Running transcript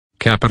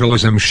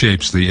Capitalism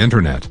shapes the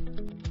Internet.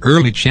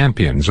 Early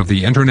champions of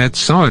the Internet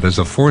saw it as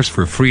a force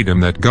for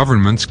freedom that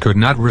governments could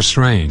not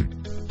restrain.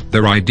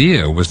 Their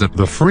idea was that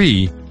the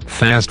free,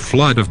 fast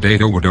flood of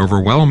data would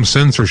overwhelm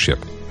censorship,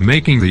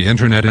 making the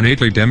Internet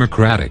innately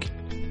democratic.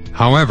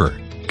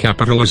 However,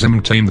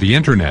 capitalism tamed the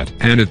Internet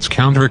and its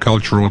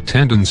countercultural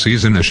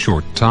tendencies in a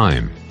short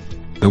time.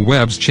 The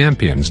web's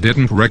champions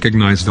didn't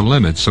recognize the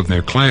limits of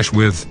their clash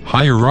with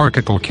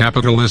hierarchical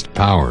capitalist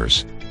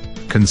powers.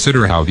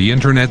 Consider how the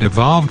Internet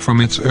evolved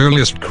from its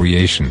earliest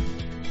creation.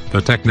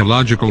 The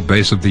technological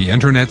base of the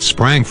Internet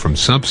sprang from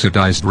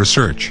subsidized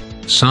research,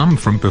 some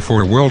from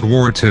before World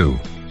War II.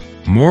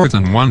 More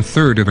than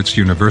one-third of its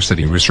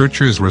university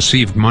researchers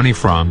received money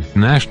from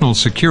national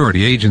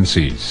security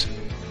agencies.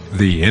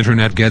 The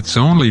Internet gets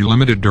only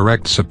limited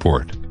direct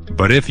support,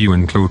 but if you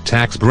include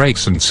tax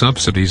breaks and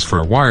subsidies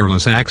for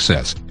wireless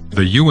access,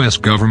 the US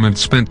government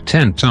spent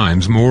 10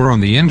 times more on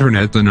the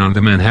Internet than on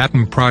the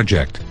Manhattan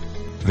Project.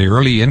 The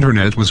early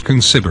Internet was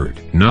considered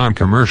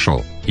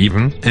non-commercial,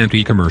 even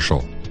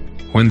anti-commercial.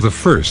 When the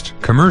first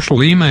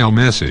commercial email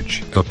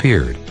message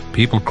appeared,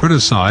 people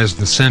criticized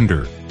the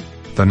sender.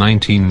 The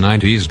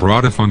 1990s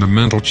brought a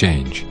fundamental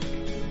change.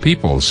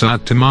 People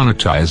sought to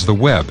monetize the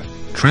web,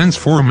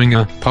 transforming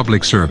a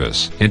public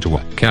service into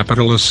a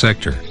capitalist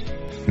sector.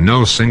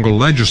 No single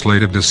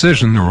legislative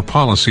decision or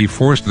policy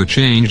forced the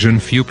change,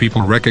 and few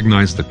people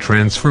recognized the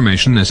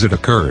transformation as it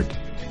occurred.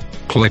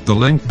 Click the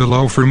link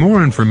below for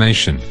more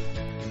information.